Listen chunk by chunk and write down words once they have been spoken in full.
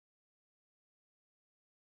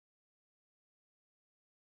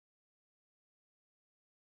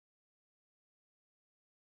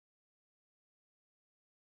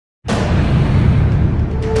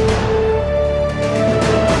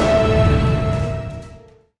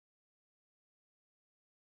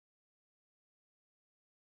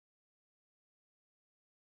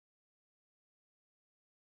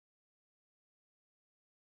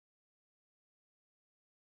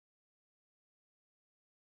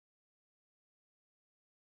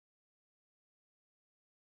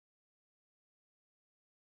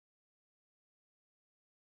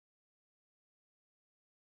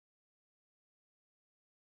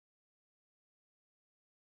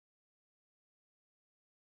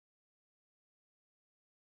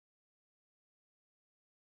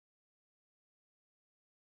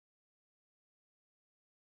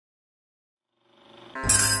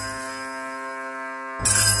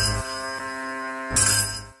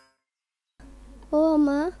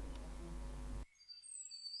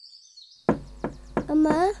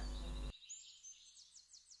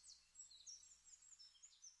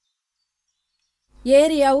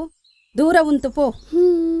ಏರಿಯಾವು ದೂರ ಉಂಟು ಪೋ.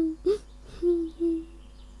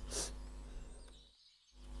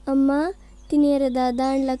 ಅಮ್ಮ ತಿನಿಯರ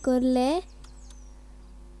ದಾದಾಂಡ್ಲ ಕೊರ್ಲೆ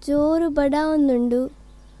ಜೋರು ಬಡ ಒಂದುಂಡು.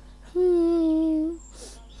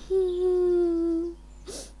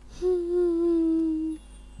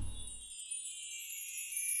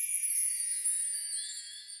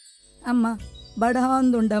 ಅಮ್ಮ ಬಡ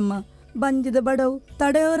ಒಂದುಂಡಮ್ಮ ಬಂಜಿದ ಬಡವು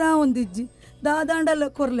ತಡೆಯವರ ಒಂದಿಜ್ಜಿ ದಾದಾಂಡಲ್ಲ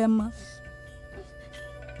ಕೊರ್ಲೆ ಅಮ್ಮ.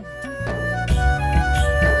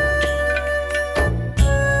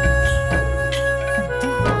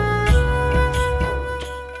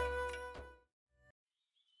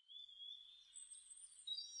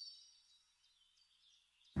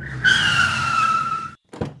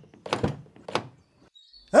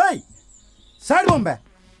 Hey! Side bombe!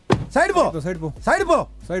 Side bo! Side bo! Side bo!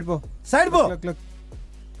 Side bo! Side bo! Look.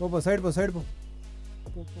 Bo, side bo, side bo.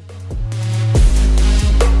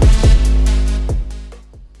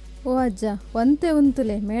 ಓ ಅಜ್ಜ ಒಂತೆ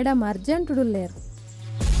ಉಂತುಲೆ ಮೇಡಮ್ ಅರ್ಜೆಂಟ್ ಉಡುಲ್ಲೇರು.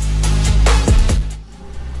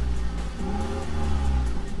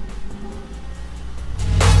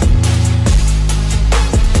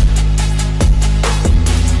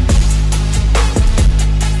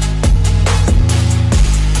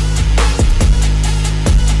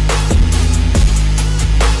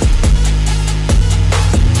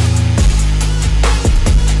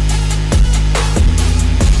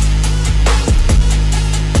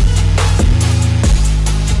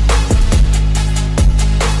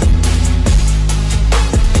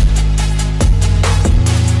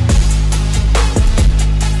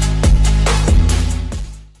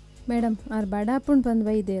 ಮೇಡಮ್ ಆರು ಬಡ ಹಾಪುಂಡು ಬಂದು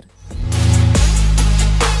ಬೈದೇರು.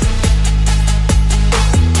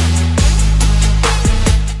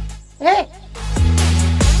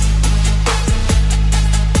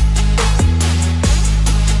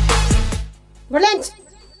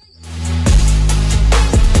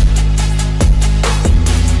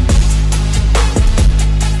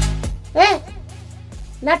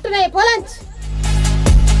 ನಟ್ಟನೆ ಪೋಲಂಚ್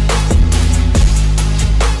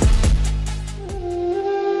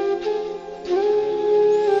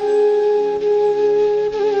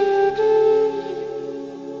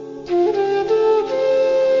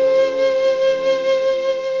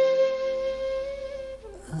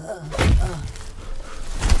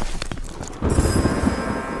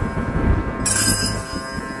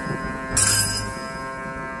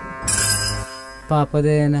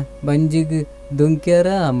ಪಾಪದೇನ ಬಂಜಿಗ್ ದುಂಕ್ಯಾರ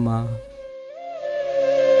ಅಮ್ಮ.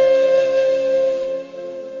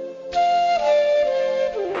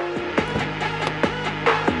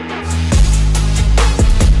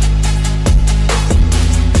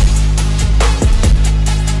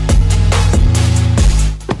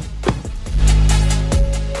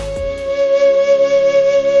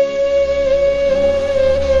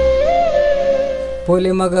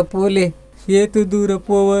 ಪೋಲೆ ಮಗ ಪೋಲೆ ಏತು ದೂರ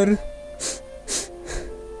ಪೋವರು.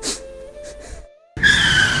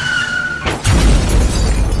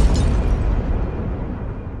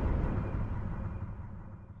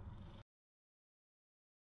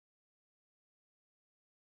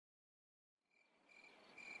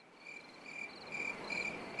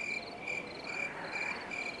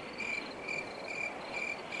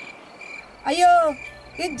 ಅಯ್ಯೋ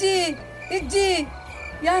ಇಜ್ಜಿ ಇಜ್ಜಿ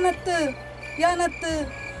ಯಾನತ್ತು ಯಾನತ್ತು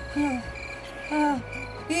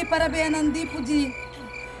ಈ ಪರಬೆ ನಂದಿ ಪೂಜಿ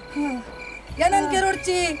ಏನನ್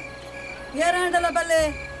ಕೆರೋಡ್ಚಿ ಏರಾಂಡಲ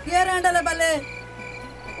ಬಲ್ಲೆ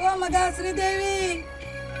ಓ ಮಗ ಶ್ರೀದೇವಿ.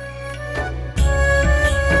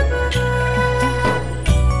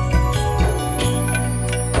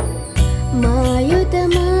 ಮಾಯುತ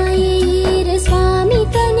ಮಾಯೈರ ಸ್ವಾಮಿ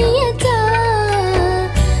ತನಿಯಚ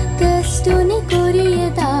ಕಷ್ಟುನಿ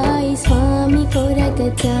ಕೊರಿಯದಾಯಿ ಸ್ವಾಮಿ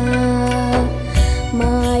ಕೊರಗಚ.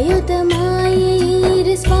 ಮಾಯುತ ಮಾಯೈರ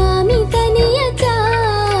ಸ್ವಾಮಿ ತನಿಯಚ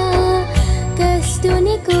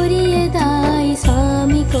ಕಷ್ಟುನಿ ಕೊರಿಯದಾಯಿ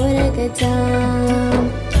ಸ್ವಾಮಿ ಕೊರಗಚ.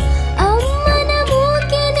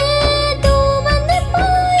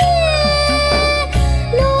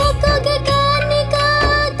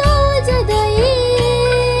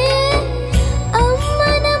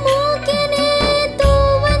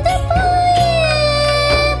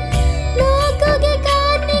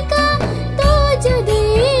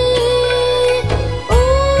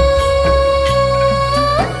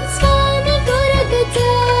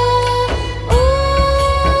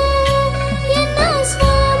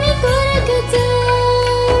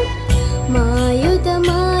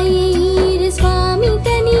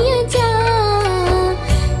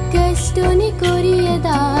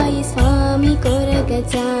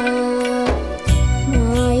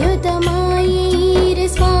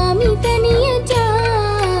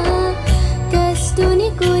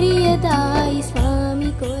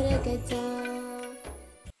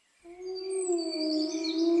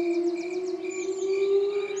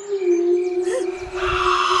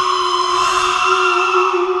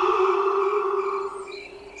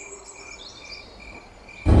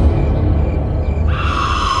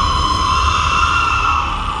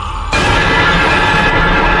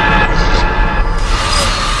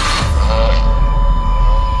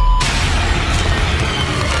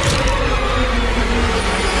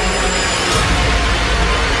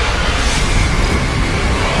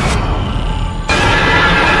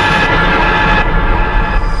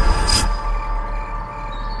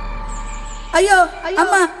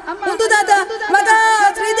 ಅಮ್ಮ ಒಂದು ದಾದ ಮಗ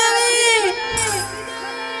ಶ್ರೀದೇವಿ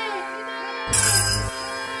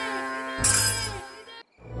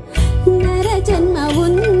ನರ ಜನ್ಮ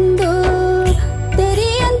ಒಂದು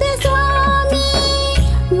ತೆರೆಯಂದ ಸ್ವಾಮಿ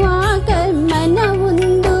ವಾಕರ್ಮನ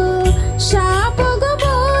ಒಂದು ಶಾಪಗು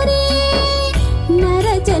ಬೋರಿ ನರ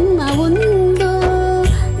ಜನ್ಮ ಒಂದು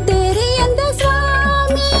ತೆರೆಯಂದ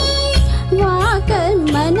ಸ್ವಾಮಿ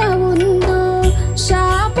ವಾಕರ್ಮನ ಒಂದು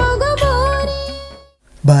ಶಾಪಗು ಬೋರಿ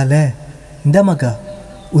ಬಾಲೆ ಇಂದ ಮಗ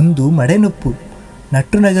ಒಂದು ಮಡೆನೊಪ್ಪು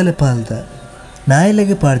ನಟ್ಟು ನಗಲ ಪಾಲ್ದ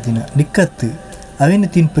ನಾಯಲೆಗೆ ಪಾಡ್ದಿನ ನಿಕ್ಕತ್ತು ಅವೇನು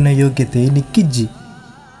ತಿನ್ಪಿನ ಯೋಗ್ಯತೆ ನಿಕ್ಕಿಜ್ಜಿ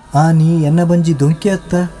ನೀ ಎನ್ನ ಬಂಜಿ ದೊಂಕಿ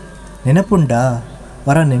ಅತ್ತ ನೆನಪುಂಡಾ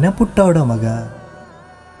ವರ ನೆನಪುಟ್ಟವಡ ಮಗ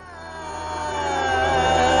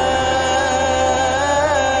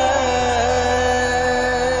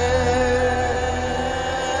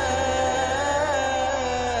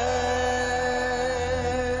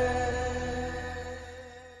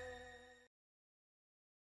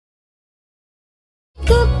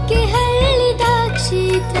ಕುಕ್ಕೆ ಹಳ್ಳಿದ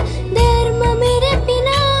ಕ್ಷೇತ್ರ ಧರ್ಮ ಮೆರಪಿನ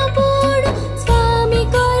ಬೋಡು ಸ್ವಾಮಿ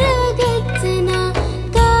ಕೊರಗಜ್ಜನ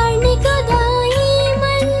ಕಾರ್ಣಿಕದ ಈ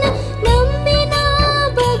ಮಣ್ಣ ನಂಬಿನ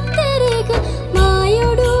ಭಕ್ತರಿಗ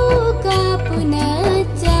ಮಾಯುಡು ಕಾಪುನ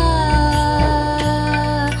ಅಜ್ಜ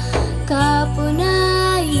ಕಾಪುನ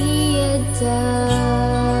ಈ ಅಜ್ಜ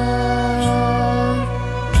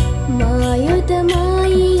ಮಾಯುದ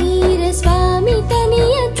ಮಾಯೀರ ಸ್ವಾಮಿ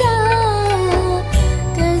ತನಿಯಜ್ಜ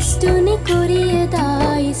ಕಷ್ಟುನಿ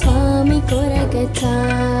ಕೊರಿಯದಾಯಿ ಸ್ವಾಮಿ ಕೊರಗಜ್ಜ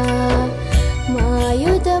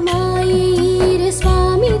ಮಾಯುದ ಮಾಯೀರ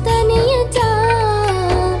ಸ್ವಾಮಿ ತನಿಯಜ್ಜ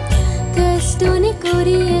ಕಷ್ಟುನಿ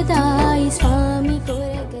ಕೊರಿಯದಾಯಿ ಸ್ವಾಮಿ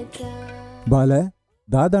ಕೊರಗಜ್ಜ ಬಾಲೆ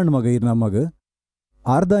ದಾದಾಣ್ ಮಗ ಇರ್ ನಮ್ಮಗ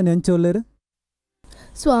ಆರ್ದ ನೆಂಚೊಲ್ಲೇರು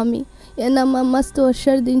ಸ್ವಾಮಿ ನಮ್ಮ ಮಸ್ತ್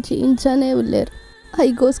ವರ್ಷದಿಂಚಿ ಇಂಚಾನೇ ಉಲ್ಲೇರು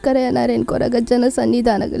ಐಗೋಸ್ಕರ ಏನಾರೇನು ಕೊರಗಜ್ಜನ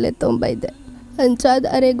ಸನ್ನಿಧಾನಗಳೇ ತೊಂಬೈದೆ ಅಂಚಾದ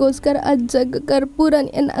ಅರೆಗೋಸ್ಕರ ಅಜ್ಜಗ್ ಕರ್ಪೂರನ್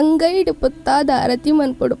ಎನ್ ಅಂಗೈಡು ಪುತ್ತಾದ ಅರತಿ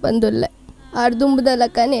ಮನ್ಪೊಡು ಬಂದುಲ್ಲೆ ಅರ್ದುಂಬುದಲ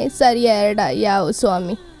ಕನೆ ಸರಿಯ ಎರಡ ಯಾವ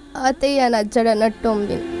ಸ್ವಾಮಿ ಆತೆಯನ ಅಜ್ಜಡ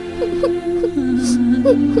ನಟ್ಟೊಂಬಿನ್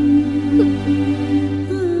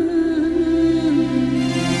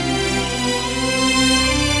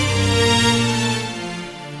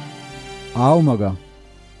ಆವು ಮಗ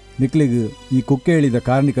ನಿಕ್ಲಿಗೆ ಈ ಕುಕ್ಕೆ ಹೇಳಿದ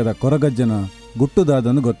ಕಾರ್ಣಿಕದ ಕೊರಗಜ್ಜನ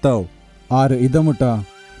ಗುಟ್ಟುದಾದನು ಗೊತ್ತಾವು ಆರು ಇದಮುಟ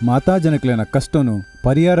ಮಾತಾಜನಕ್ಲೇನ ಕಷ್ಟನು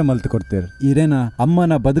ಪರಿಹಾರ ಮಲ್ತು ಕೊಡ್ತೇರು ಇರೇನ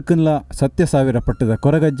ಅಮ್ಮನ ಬದುಕನ್ಲ ಸತ್ಯ ಸಾವಿರ ಪಟ್ಟದ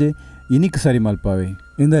ಕೊರಗಜ್ಜೆ ಇನಿಕ್ ಸರಿ ಮಲ್ಪಾವೆ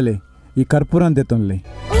ಇಂದಲೇ ಈ ಕರ್ಪೂರನ್ ತೆತ್ತೊನ್ಲಿ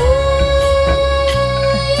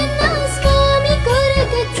ಸ್ವಾಮಿ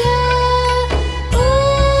ಕೊರಗಜ್ಜ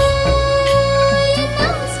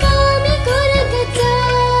ಸ್ವಾಮಿ ಕೊರಗಜ್ಜ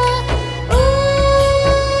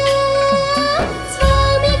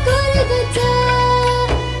ಸ್ವಾಮಿ ಕೊರಗಜ್ಜ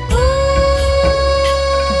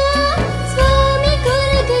ಸ್ವಾಮಿ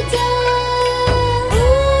ಕೊರಗಜ್ಜ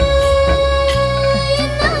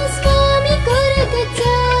ಸ್ವಾಮಿ ಕೊರಗಜ್ಜ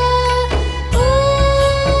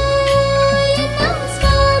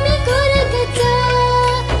ಸ್ವಾಮಿ ಕೊರಗಜ್ಜ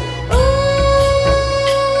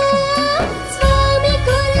ಸ್ವಾಮಿ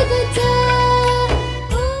ಕೊರಗಜ್ಜ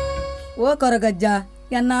ಓ ಕೊರಗಜ್ಜ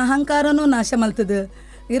ಎನ್ನ ಅಹಂಕಾರನೂ ನಾಶ ಮಲ್ತದ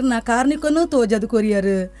ಇರ್ನ ಕಾರ್ನಿಕನೂ ತೋಜದು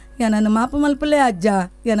ಕೊರಿಯರು ಏನನ್ನು ಮಾಪು ಮಲ್ಪುಲೆ ಅಜ್ಜ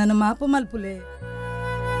ಏನನ್ನು ಮಾಪು ಮಲ್ಪುಲೆ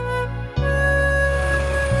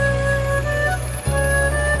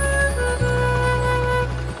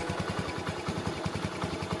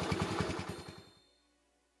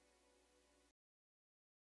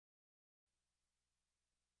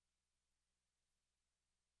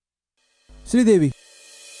ಶ್ರೀದೇವಿ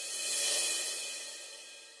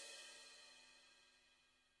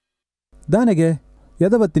ದಾನೆಗೆ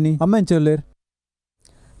ಎದ ಬತ್ತೀನಿ ಅಮ್ಮೆಂಚೊಲ್ಲೇರ್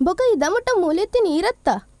ಬೊಕ ಇದಮುಟ ಮೂಲೆತ್ತೀನಿ ಇರತ್ತ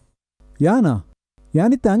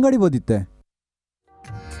ಯಾನಿತ್ತೆ ಅಂಗಡಿ ಬೋದಿತ್ತೆ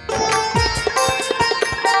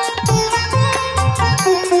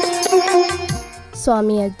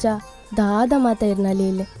ಸ್ವಾಮಿ ಅಜ್ಜ ದಾದ ಮಾತ ಇರ್ನಲಿ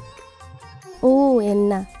ಓ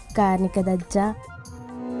ಎನ್ನ ಕಾರ್ಣಿಕದ ಅಜ್ಜ